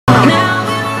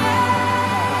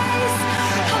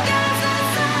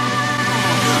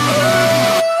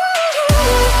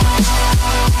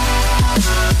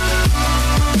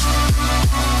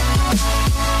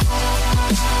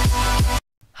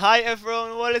Hi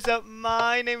everyone, what is up?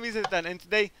 My name is Ethan and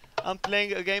today I'm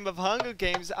playing a game of Hunger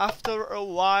Games. After a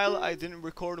while I didn't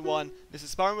record one. This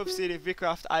is Power Move City,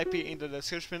 Vcraft IP in the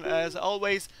description. As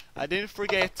always, I didn't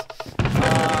forget.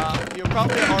 You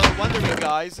probably are wondering,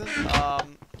 guys,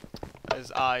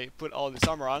 as I put all this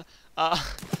armor on.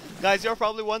 Guys, you're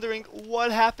probably wondering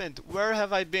what happened. Where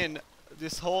have I been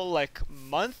this whole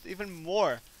month, even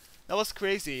more? That was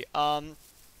crazy.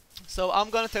 So I'm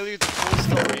gonna tell you the full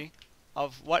story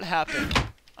of what happened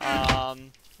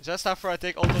just after I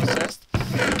take all those chests,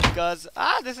 because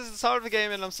this is the start of the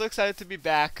game and I'm so excited to be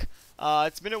back.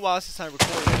 It's been a while since I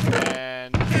recorded,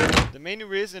 and the main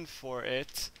reason for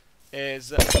it is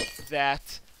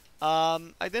that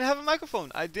I didn't have a microphone.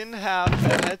 I didn't have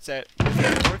a headset with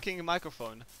a working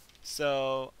microphone,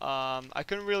 so I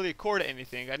couldn't really record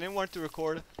anything. I didn't want to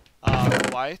record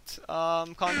white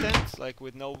content, like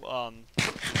with no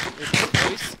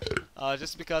voice,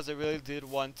 just because I really did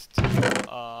want to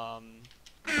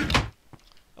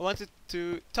I wanted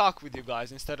to talk with you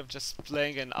guys instead of just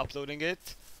playing and uploading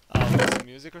it with some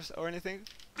music or anything.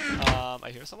 I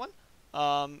hear someone.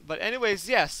 But anyways,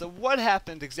 yeah, so what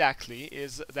happened exactly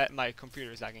is that my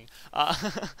computer is lagging.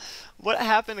 What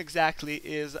happened exactly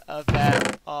is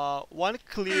that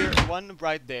one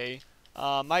bright day,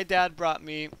 my dad brought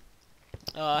me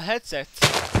a headset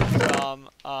from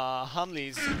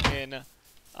Hamleys in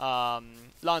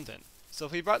London. So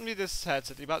he brought me this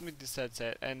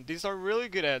headset, and these are really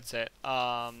good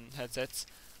headsets.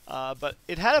 But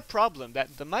it had a problem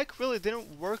that the mic really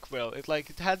didn't work well. It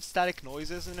had static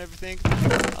noises and everything.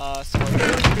 So I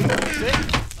really couldn't use it.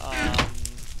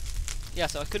 Yeah,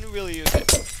 so I couldn't really use it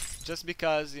just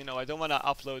because, you know, I don't want to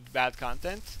upload bad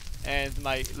content. And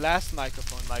my last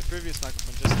microphone, my previous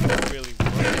microphone, just didn't really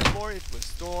work anymore. It was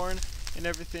torn and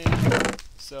everything.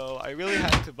 So I really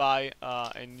had to buy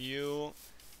a new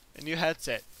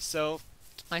headset. So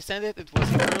I sent it. It was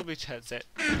a Turtle Beach headset,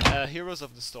 Heroes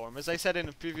of the Storm. As I said in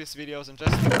the previous videos, I'm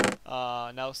just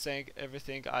now saying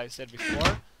everything I said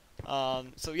before.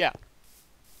 So yeah,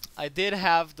 I did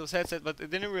have those headsets, but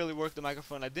it didn't really work, the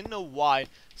microphone. I didn't know why,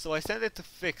 so I sent it to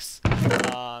fix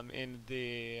in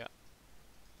the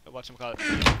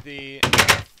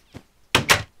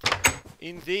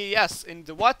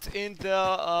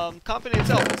company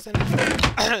itself. I sent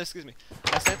it excuse me.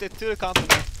 I sent it to the company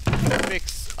to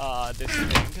fix this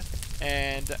thing,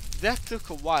 and that took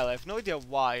a while. I have no idea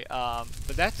why,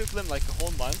 but that took them like a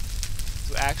whole month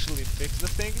to actually fix the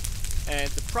thing. And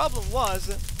the problem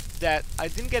was that I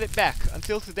didn't get it back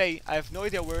until today. I have no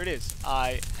idea where it is.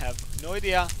 I have no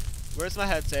idea where's my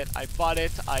headset. I bought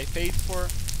it. I paid for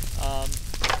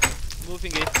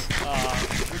moving it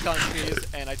 3 countries,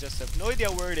 and I just have no idea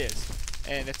where it is.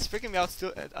 And it's freaking me out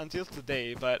still until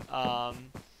today. But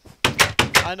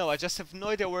I know, I just have no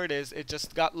idea where it is. It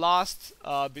just got lost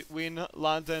between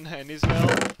London and Israel,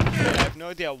 and I have no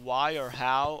idea why or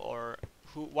how or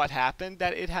what happened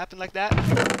that it happened like that.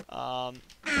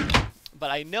 But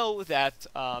I know that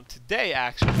today,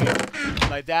 actually,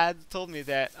 my dad told me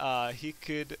that he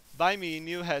could buy me a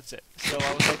new headset. So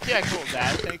I was like, yeah, cool,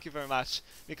 Dad, thank you very much.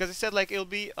 Because he said like it'll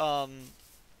be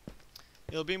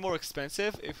more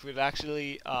expensive if we'd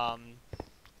actually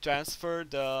transfer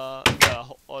the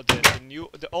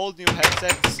old new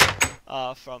headsets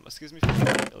from, excuse me for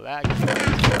the lag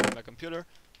on my computer.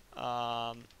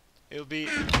 It'll be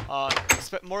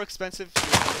more expensive.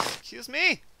 Excuse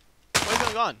me, what is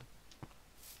going on?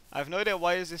 I have no idea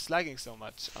why is this lagging so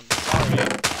much. I'm sorry.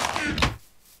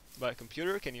 But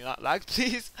computer, can you not lag,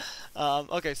 please?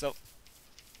 Okay, so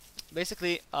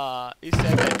basically, he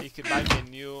said that he could buy me a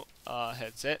new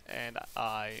headset, and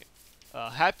I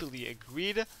happily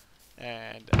agreed.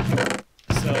 And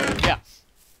so yeah,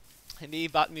 and he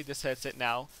bought me this headset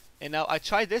now, and now I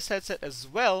tried this headset as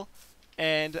well,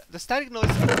 and the static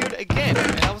noise appeared again,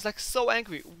 and I was like so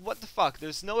angry. What the fuck?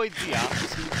 There's no idea,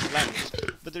 excuse the language,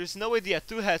 but there's no idea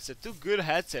two good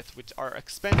headsets which are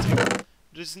expensive.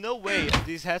 There's no way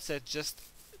these headsets just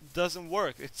doesn't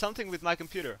work. It's something with my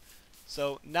computer.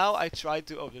 So now I tried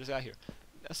to, oh, there's a guy here.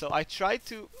 So I tried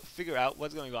to figure out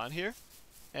what's going on here,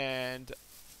 and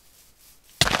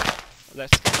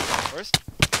let's kill him first.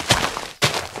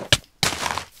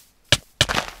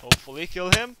 Hopefully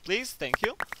kill him, please, thank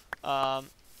you.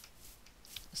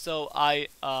 So I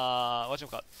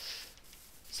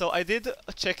So I did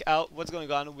check out what's going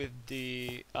on with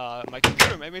the my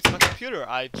computer. Maybe it's my computer.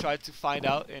 I tried to find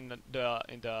out in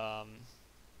the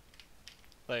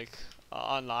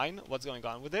online what's going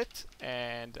on with it,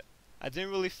 and I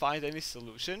didn't really find any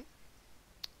solution.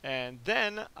 And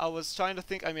then I was trying to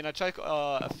think. I mean, I tried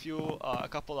a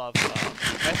couple of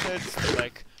methods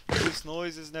to do produce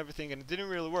noises and everything, and it didn't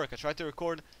really work. I tried to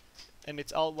record, and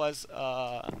it all was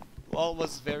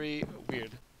very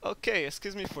weird. Okay,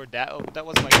 excuse me for that. Oh, that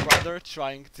was my brother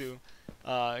trying to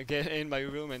get in my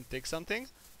room and take something.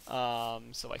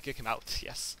 So I kick him out.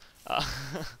 Yes.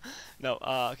 No.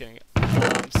 Okay.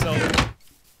 So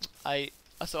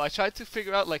I tried to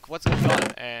figure out like what's going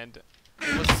on, and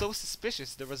it was so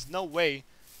suspicious. There was no way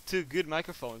two good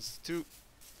microphones, two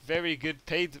very good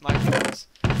paid microphones,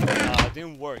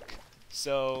 didn't work.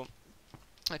 So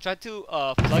I tried to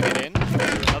plug it in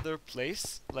to another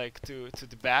place, like to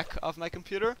the back of my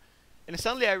computer, and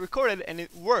suddenly I recorded and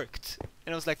it worked.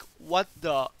 And I was like, what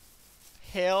the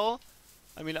hell?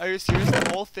 I mean, are you serious?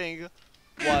 The whole thing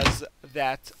was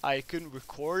that I couldn't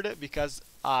record because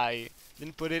I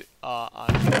didn't put it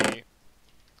on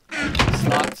the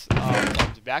slot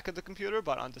from the back of the computer,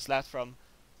 but on the slot from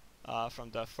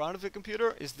the front of the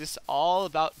computer. Is this all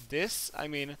about this? I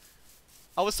mean,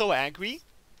 I was so angry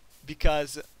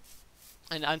because,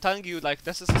 and I'm telling you, like,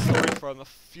 this is a story from a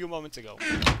few moments ago.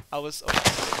 I was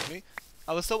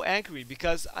so angry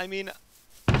because, I mean,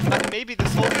 maybe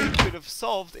this whole thing could have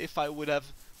solved if I would have,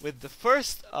 with the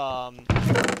first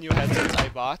new headsets I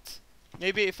bought,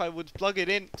 maybe if I would plug it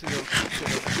in to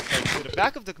the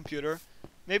back of the computer,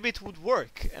 maybe it would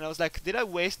work. And I was like, did I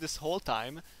waste this whole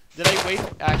time? Did I wait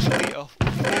actually a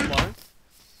full month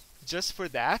just for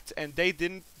that? And they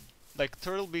didn't, like,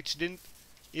 Turtle Beach didn't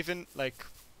even like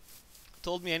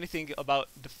told me anything about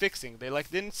the fixing. They like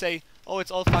didn't say, oh,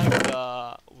 it's all fine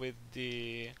with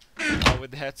the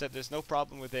headset. There's no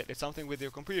problem with it. It's something with your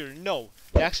computer. No,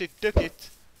 they actually took it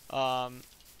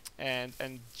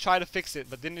and tried to fix it,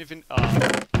 but didn't even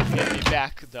get me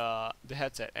back the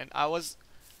headset. And I was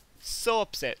so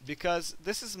upset because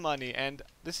this is money and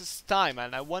this is time,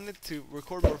 and I wanted to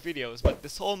record more videos, but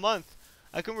this whole month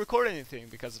I couldn't record anything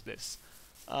because of this.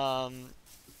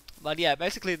 But yeah,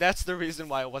 basically that's the reason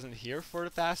why I wasn't here for the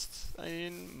past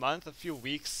month, a few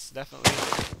weeks definitely.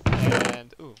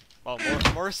 And ooh, well,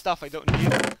 more stuff I don't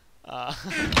need.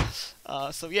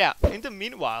 So yeah, in the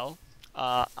meanwhile,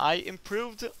 I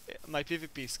improved my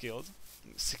PvP skills.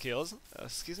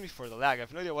 Excuse me for the lag. I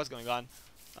have no idea what's going on.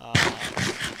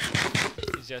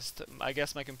 It's just, I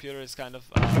guess my computer is kind of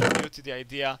new to the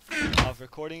idea of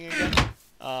recording again.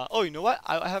 Oh, you know what?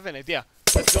 I have an idea.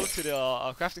 Let's go to the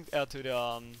crafting, to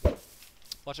the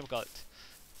whatchamacallit,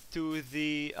 to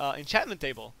the enchantment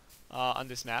table on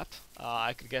this map.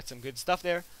 I could get some good stuff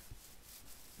there.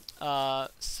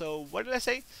 So what did I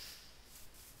say?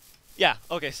 Yeah.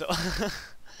 Okay. So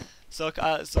so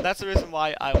that's the reason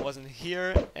why I wasn't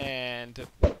here, and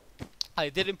I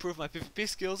did improve my PvP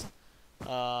skills.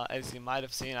 As you might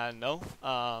have seen, I don't know.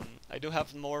 I do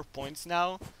have more points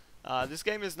now. This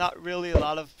game is not really a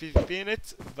lot of PvP in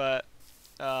it, but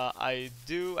I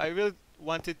really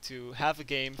wanted to have a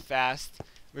game fast,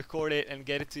 record it, and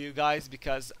get it to you guys,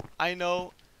 because I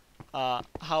know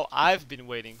how I've been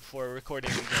waiting for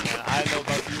recording the game. And I don't know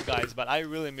about you guys, but I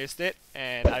really missed it,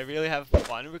 and I really have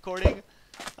fun recording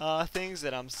things.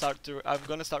 And I'm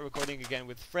gonna start recording again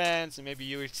with friends and maybe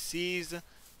UHCs,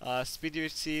 speed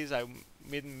UHCs.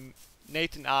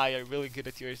 Nate and I are really good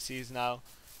at UHCs now,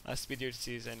 speed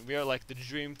UHCs, and we are like the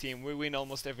dream team. We win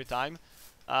almost every time.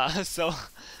 So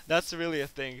that's really a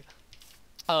thing.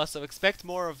 So expect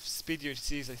more of speed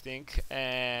UHCs, I think,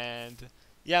 and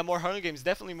yeah, more Hunger Games.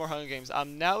 Definitely more Hunger Games.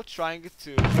 I'm now trying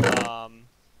to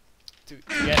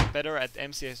get better at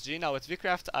MCSG. Now at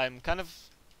Vcraft, I'm kind of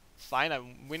fine.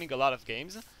 I'm winning a lot of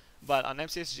games, but on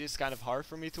MCSG it's kind of hard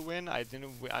for me to win. I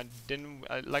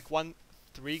won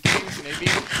 3 games maybe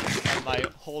on my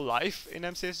whole life in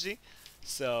MCSG.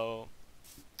 So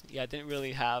yeah, I didn't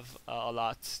really have a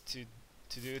lot to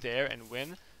do there and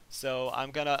win. So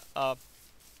I'm gonna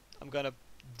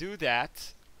do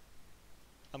that.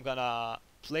 I'm gonna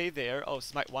play there. Oh,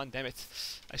 Smite 1, damn it.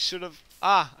 I should have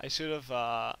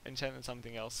enchanted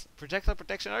something else. Projectile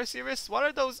protection, are you serious? What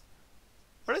are those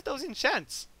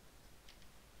enchants?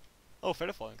 Oh,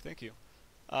 Feather Falling, thank you.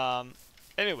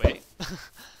 Anyway,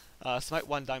 Smite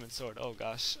 1 diamond sword. Oh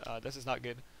gosh, this is not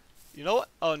good. You know what?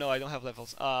 Oh no, I don't have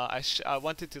levels. I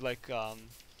wanted to like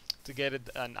to get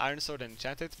an iron sword and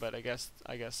enchant it, but I guess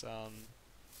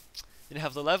didn't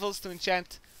have the levels to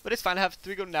enchant. But it's fine. I have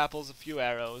 3 golden apples, a few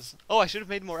arrows. Oh, I should have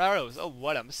made more arrows. Oh,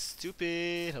 what? I'm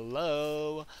stupid.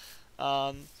 Hello.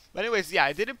 But anyways, yeah,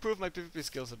 I did improve my PvP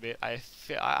skills a bit. I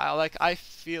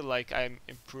feel like I'm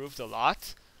improved a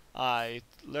lot. I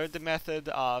learned the method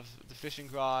of the fishing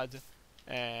rod,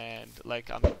 and like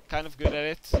I'm kind of good at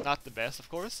it. Not the best, of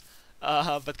course,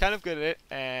 but kind of good at it.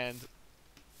 And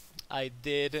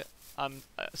I'm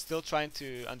still trying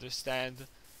to understand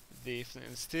the Flint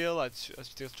and Steel. I'm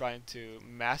still trying to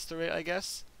master it, I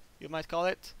guess you might call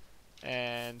it.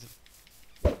 And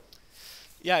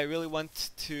yeah, I really want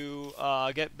to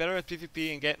get better at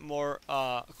PvP and get more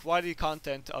quality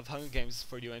content of Hunger Games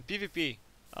for you and PvP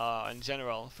in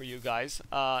general for you guys.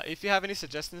 If you have any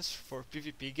suggestions for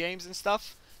PvP games and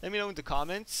stuff, let me know in the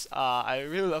comments. I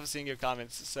really love seeing your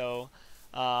comments. So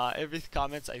every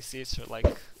comments I see is like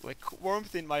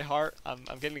warmth in my heart.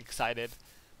 I'm getting excited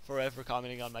forever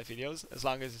commenting on my videos, as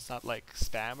long as it's not like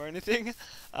spam or anything.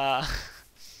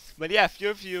 But yeah, a few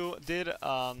of you did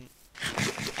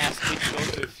ask me to go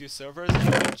to a few servers and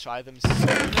I'm gonna try them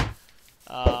soon.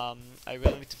 I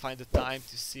really need to find the time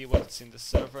to see what's in the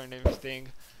server and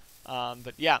everything.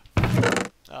 But yeah,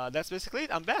 that's basically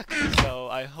it. I'm back. So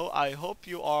I hope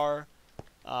you are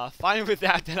fine with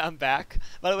that I'm back.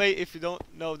 By the way, if you don't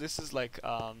know, this is like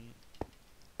I'm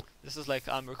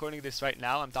recording this right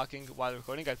now. I'm talking while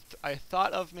recording. I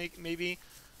thought of maybe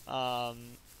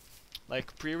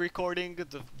like pre-recording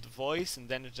the voice and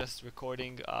then just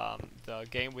recording the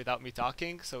game without me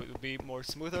talking, so it would be more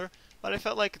smoother. But I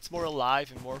felt like it's more alive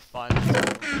and more fun to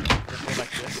record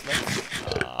like this.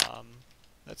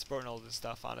 Let's burn all this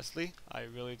stuff. Honestly, I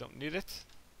really don't need it,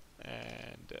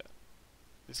 and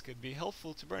this could be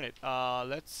helpful to burn it.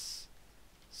 Let's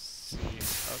see.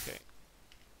 Okay.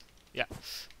 Yeah.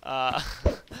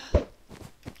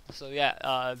 So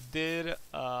yeah, did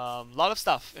lot of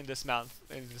stuff in this month.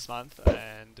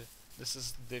 And this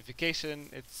is the vacation.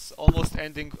 It's almost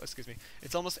ending. Excuse me.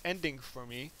 It's almost ending for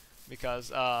me because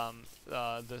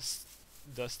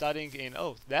the studying in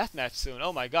deathmatch soon.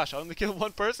 Oh my gosh! I only killed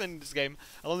one person in this game.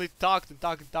 I only talked and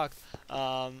talked and talked.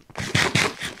 So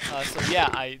yeah,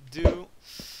 I did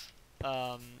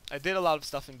a lot of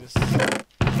stuff in this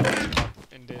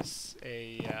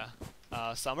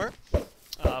summer.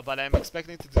 But I'm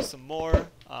expecting to do some more,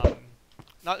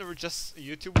 not just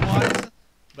YouTube-wise,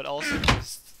 but also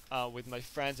just with my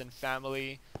friends and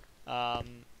family.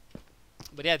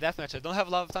 But yeah, deathmatch. I don't have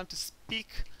a lot of time to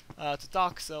speak, to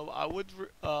talk, so I would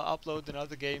upload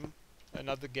another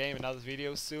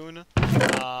video soon.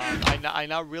 I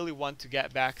now really want to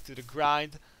get back to the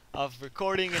grind of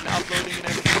recording and uploading and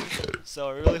everything. So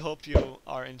I really hope you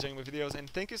are enjoying my videos, and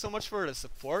thank you so much for the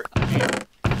support. I mean,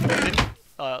 I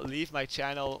didn't leave my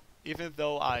channel even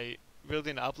though I really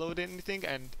didn't upload anything,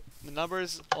 and the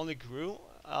numbers only grew.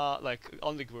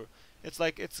 It's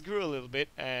like it's grew a little bit,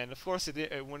 and of course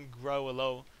it wouldn't grow a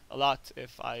lot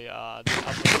if I didn't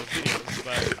upload the videos.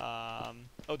 But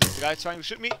oh, there's the guy trying to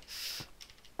shoot me.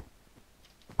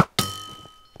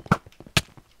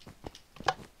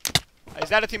 Is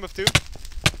that a team of two?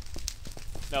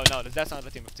 No, that's not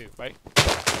a team of two, right?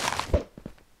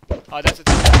 Oh, that's a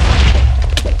team of two.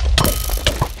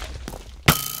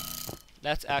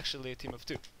 That's actually a team of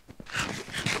two.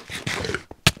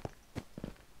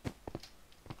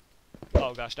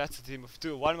 Oh gosh, that's a team of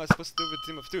two. What am I supposed to do with a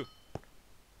team of two?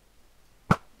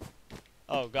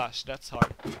 Oh gosh, that's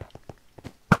hard.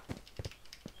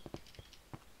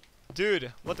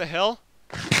 Dude, what the hell?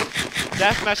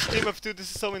 Deathmatch team of two,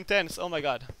 this is so intense. Oh my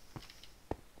god.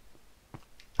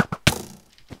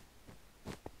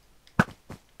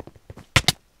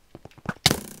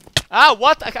 Ah,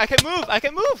 what? I can move! I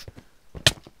can move!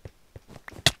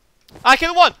 I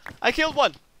killed one! I killed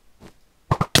one!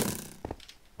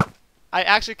 I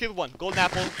actually killed one. Golden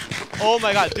apple. Oh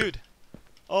my god, dude.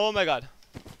 Oh my god.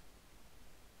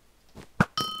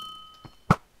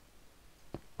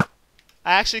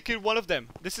 I actually killed one of them.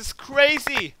 This is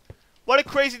crazy! What a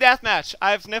crazy deathmatch!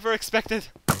 I've never expected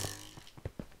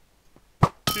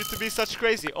it to be such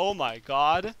crazy. Oh my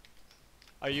god.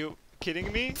 Are you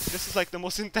kidding me? This is like the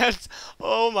most intense.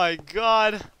 Oh my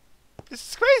god. This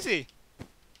is crazy.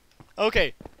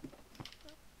 Okay.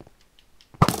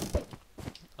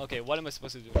 Okay, what am I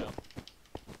supposed to do now?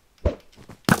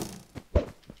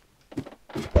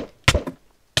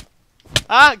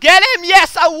 Ah, get him!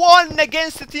 Yes, I won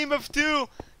against the team of two!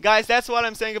 Guys, that's what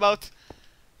I'm saying about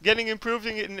getting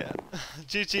improving in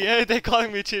GTA. They're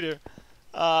calling me a cheater.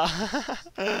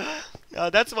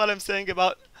 That's what I'm saying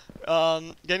about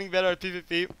getting better at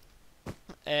PvP.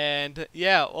 And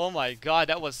yeah, oh my god,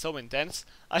 that was so intense.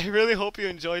 I really hope you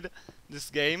enjoyed this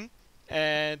game.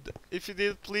 And if you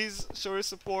did, please show your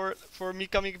support for me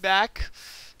coming back.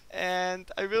 And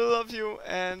I really love you,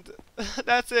 and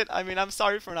that's it. I mean, I'm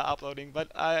sorry for not uploading, but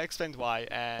I explained why,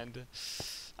 and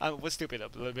I was stupid a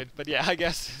little bit, but yeah, I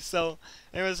guess. So,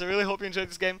 anyways, I really hope you enjoyed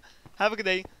this game. Have a good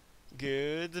day.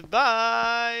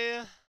 Goodbye!